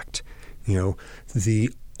altruistic act.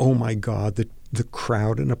 Oh my God, the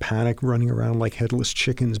crowd in a panic running around like headless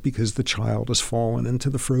chickens because the child has fallen into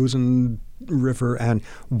the frozen river, and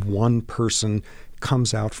one person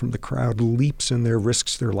comes out from the crowd, leaps in there,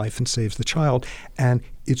 risks their life, and saves the child. And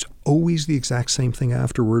it's always the exact same thing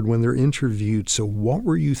afterward when they're interviewed. So what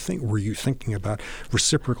were you thinking about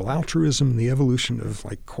reciprocal altruism and the evolution of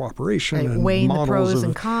like cooperation and weighing models the pros of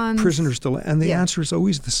and cons? Prisoners delay? And the answer is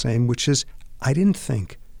always the same, which is, I didn't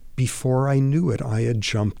think. Before I knew it, I had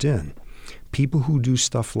jumped in. People who do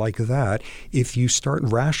stuff like that, if you start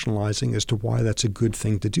rationalizing as to why that's a good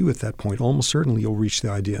thing to do at that point, almost certainly you'll reach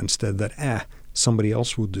the idea instead that, somebody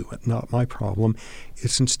else will do it, not my problem.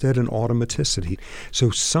 It's instead an automaticity. So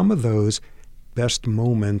some of those best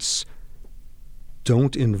moments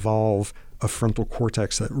don't involve a frontal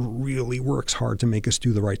cortex that really works hard to make us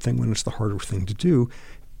do the right thing when it's the harder thing to do.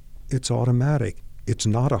 It's automatic. It's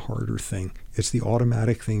not a harder thing. It's the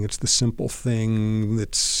automatic thing. It's the simple thing.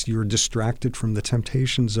 You're distracted from the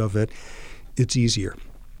temptations of it. It's easier.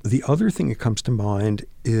 The other thing that comes to mind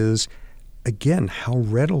is, again, how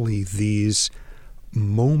readily these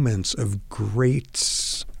moments of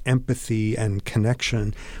great empathy and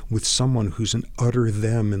connection with someone who's an utter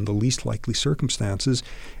them in the least likely circumstances,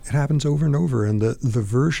 it happens over and over. And the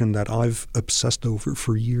version that I've obsessed over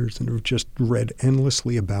for years and have just read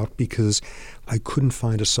endlessly about because I couldn't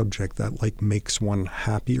find a subject that makes one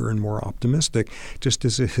happier and more optimistic, just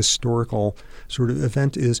as a historical sort of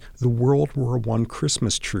event, is the World War I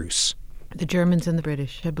Christmas truce. The Germans and the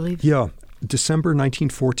British, I believe. Yeah. December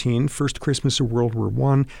 1914, first Christmas of World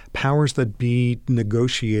War I, powers that be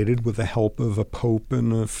negotiated with the help of a pope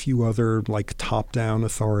and a few other top-down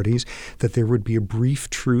authorities that there would be a brief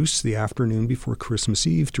truce the afternoon before Christmas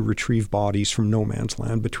Eve to retrieve bodies from no man's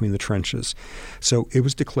land between the trenches. So it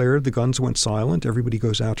was declared, the guns went silent, everybody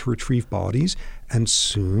goes out to retrieve bodies, and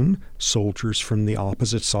soon soldiers from the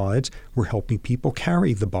opposite sides were helping people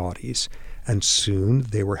carry the bodies. And soon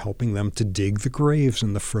they were helping them to dig the graves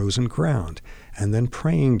in the frozen ground, and then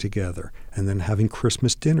praying together, and then having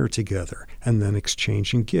Christmas dinner together, and then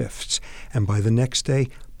exchanging gifts. And by the next day,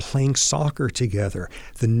 playing soccer together.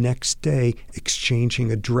 The next day,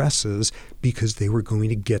 exchanging addresses because they were going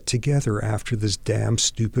to get together after this damn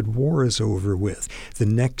stupid war is over with. The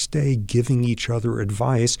next day, giving each other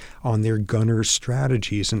advice on their gunners'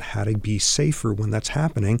 strategies and how to be safer when that's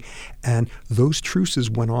happening. And those truces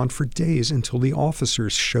went on for days until the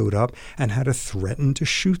officers showed up and had to threaten to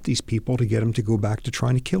shoot these people to get them to go back to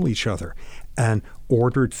trying to kill each other. And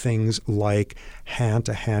ordered things like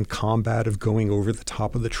hand-to-hand combat of going over the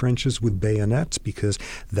top of the trenches with bayonets, because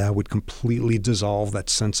that would completely dissolve that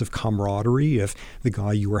sense of camaraderie if the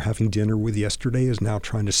guy you were having dinner with yesterday is now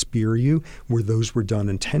trying to spear you. Where those were done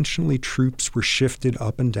intentionally, troops were shifted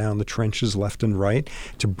up and down the trenches left and right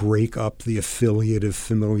to break up the affiliative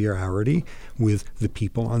familiarity with the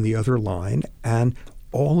people on the other line. And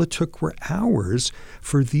all it took were hours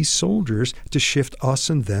for these soldiers to shift us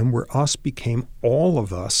and them, where us became all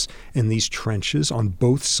of us in these trenches on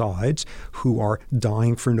both sides who are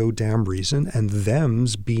dying for no damn reason, and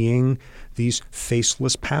thems being these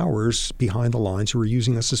faceless powers behind the lines who are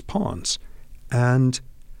using us as pawns. And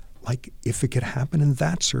if it could happen in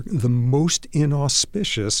that the most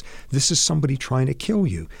inauspicious, this is somebody trying to kill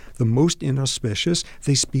you. The most inauspicious,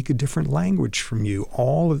 they speak a different language from you.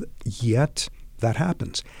 Yet that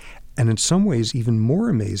happens. And in some ways, even more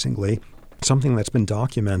amazingly, something that's been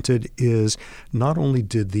documented is not only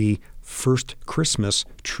did the first Christmas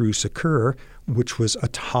truce occur, which was a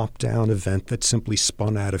top-down event that simply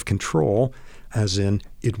spun out of control, as in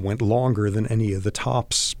it went longer than any of the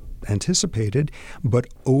tops anticipated, but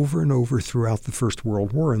over and over throughout the First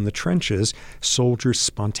World War in the trenches, soldiers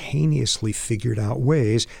spontaneously figured out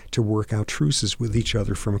ways to work out truces with each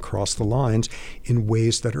other from across the lines in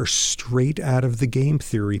ways that are straight out of the game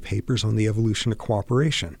theory papers on the evolution of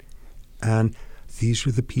cooperation. And these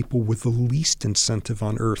are the people with the least incentive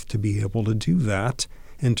on earth to be able to do that,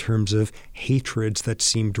 in terms of hatreds that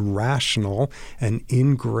seemed rational and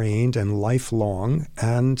ingrained and lifelong,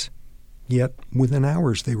 and yet within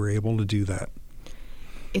hours they were able to do that.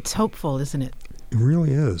 It's hopeful, isn't it? It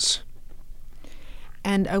really is.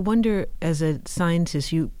 And I wonder, as a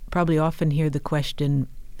scientist, you probably often hear the question,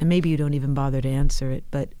 and maybe you don't even bother to answer it,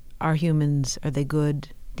 but are humans, are they good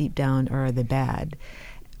deep down, or are they bad?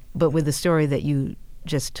 But with the story that you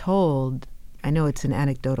just told, I know it's an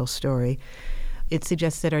anecdotal story, it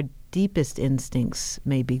suggests that our deepest instincts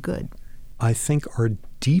may be good. I think our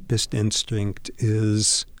deepest instinct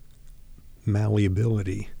is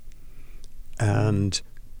malleability. and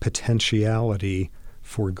potentiality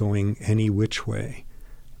for going any which way,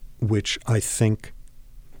 which I think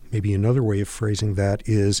maybe another way of phrasing that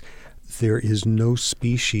is there is no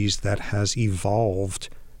species that has evolved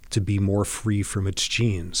to be more free from its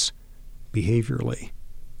genes behaviorally.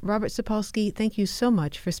 Robert Sapolsky, thank you so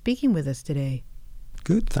much for speaking with us today.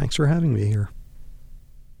 Good. Thanks for having me here.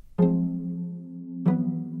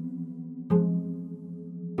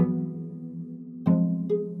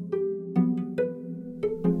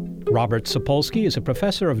 Robert Sapolsky is a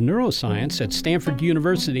professor of neuroscience at Stanford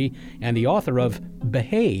University and the author of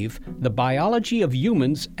Behave, The Biology of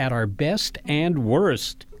Humans at Our Best and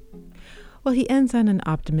Worst. Well, he ends on an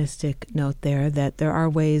optimistic note there that there are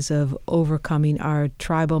ways of overcoming our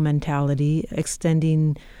tribal mentality,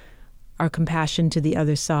 extending our compassion to the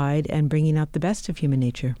other side, and bringing out the best of human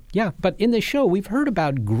nature. Yeah, but in the show, we've heard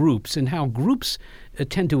about groups and how groups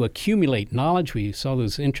tend to accumulate knowledge. We saw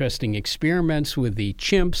those interesting experiments with the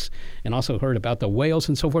chimps and also heard about the whales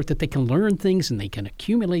and so forth, that they can learn things and they can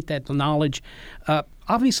accumulate that knowledge.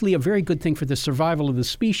 Obviously, a very good thing for the survival of the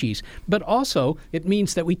species, but also it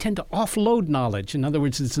means that we tend to offload knowledge. In other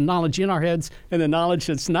words, it's the knowledge in our heads and the knowledge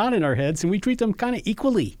that's not in our heads, and we treat them kind of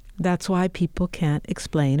equally. That's why people can't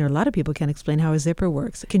explain, or a lot of people can't explain how a zipper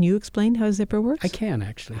works. Can you explain how a zipper works? I can,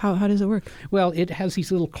 actually. How does it work? Well, it has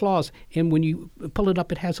these little claws, and when you pull it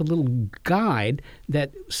up, it has a little guide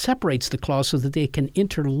that separates the claws so that they can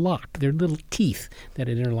interlock. They're little teeth that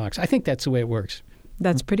it interlocks. I think that's the way it works.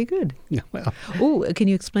 That's pretty good. Yeah, well. Oh, can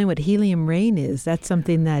you explain what helium rain is? That's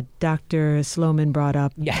something that Dr. Sloman brought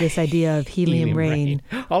up, this idea of helium rain.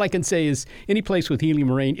 All I can say is any place with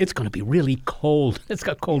helium rain, it's going to be really cold. It's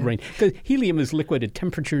got cold rain. Because helium is liquid at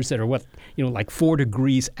temperatures that are like 4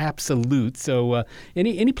 degrees absolute. So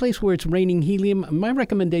any place where it's raining helium, my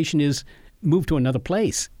recommendation is move to another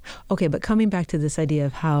place. Okay, but coming back to this idea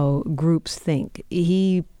of how groups think,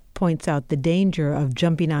 he points out the danger of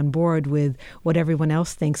jumping on board with what everyone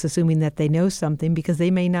else thinks, assuming that they know something, because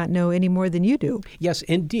they may not know any more than you do. Yes,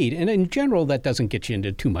 indeed. And in general, that doesn't get you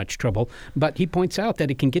into too much trouble. But he points out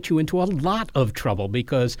that it can get you into a lot of trouble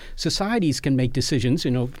because societies can make decisions,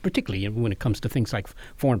 particularly when it comes to things like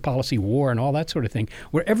foreign policy, war, and all that sort of thing,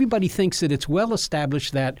 where everybody thinks that it's well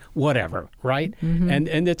established that whatever, right? Mm-hmm.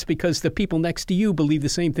 And it's because the people next to you believe the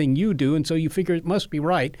same thing you do, and so you figure it must be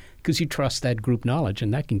right because you trust that group knowledge,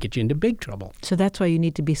 and that can get you into big trouble. So that's why you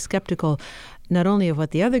need to be skeptical, not only of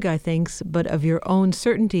what the other guy thinks, but of your own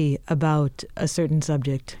certainty about a certain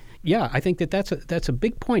subject. Yeah, I think that's a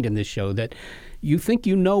big point in this show, that you think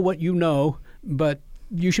you know what you know, but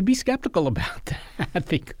you should be skeptical about that,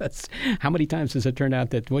 because how many times does it turn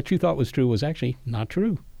out that what you thought was true was actually not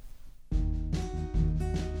true?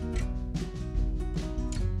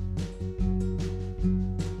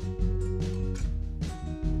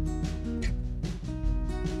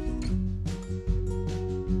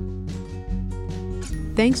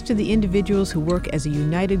 Thanks to the individuals who work as a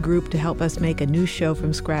united group to help us make a new show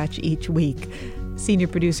from scratch each week. Senior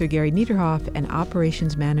producer Gary Niederhoff and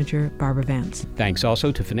operations manager Barbara Vance. Thanks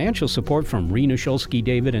also to financial support from Rena Shulsky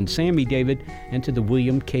David and Sammy David, and to the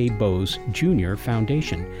William K. Bowes Jr.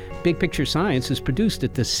 Foundation. Big Picture Science is produced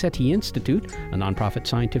at the SETI Institute, a nonprofit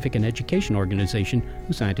scientific and education organization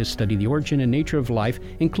whose scientists study the origin and nature of life,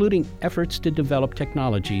 including efforts to develop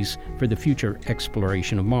technologies for the future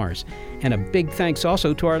exploration of Mars. And a big thanks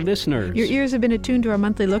also to our listeners. Your ears have been attuned to our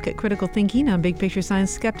monthly look at critical thinking on Big Picture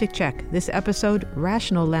Science Skeptic Check. This episode,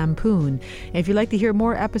 Rational Lampoon. And if you'd like to hear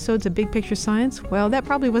more episodes of Big Picture Science, well, that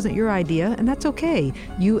probably wasn't your idea, and that's okay.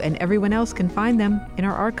 You and everyone else can find them in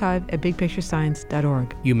our archive at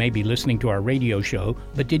bigpicturescience.org. You may be listening to our radio show,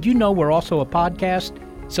 but did you know we're also a podcast?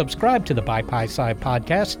 Subscribe to the BiPi-Sci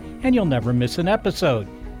podcast, and you'll never miss an episode.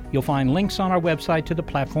 You'll find links on our website to the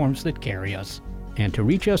platforms that carry us. And to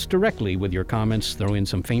reach us directly with your comments, throw in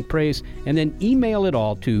some faint praise, and then email it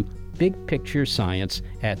all to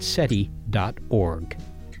bigpicturescience@seti.org.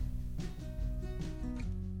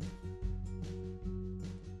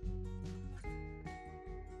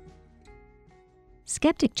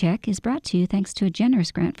 Skeptic Check is brought to you thanks to a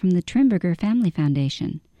generous grant from the Trimberger Family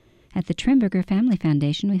Foundation. At the Trimberger Family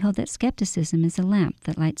Foundation, we hold that skepticism is a lamp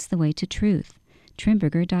that lights the way to truth.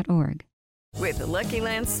 Trimberger.org. With the Lucky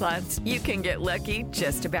Land Slots, you can get lucky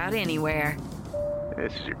just about anywhere.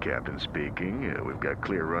 This is your captain speaking. We've got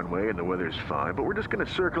clear runway and the weather's fine, but we're just going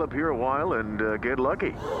to circle up here a while and get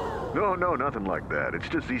lucky. No, nothing like that. It's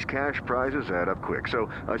just these cash prizes add up quick. So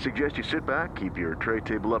I suggest you sit back, keep your tray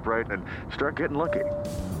table upright, and start getting lucky.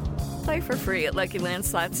 Play for free at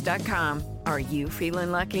LuckyLandSlots.com. Are you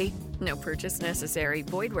feeling lucky? No purchase necessary.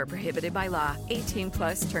 Void where prohibited by law. 18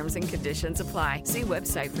 plus terms and conditions apply. See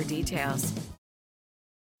website for details.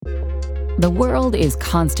 The world is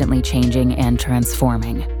constantly changing and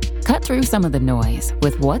transforming. Cut through some of the noise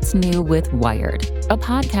with What's New with Wired, a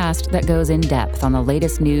podcast that goes in depth on the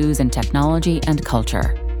latest news and technology and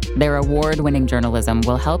culture. Their award-winning journalism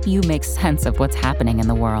will help you make sense of what's happening in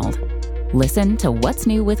the world. Listen to What's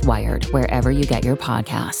New with Wired wherever you get your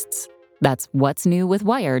podcasts. That's What's New with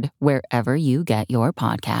Wired wherever you get your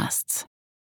podcasts.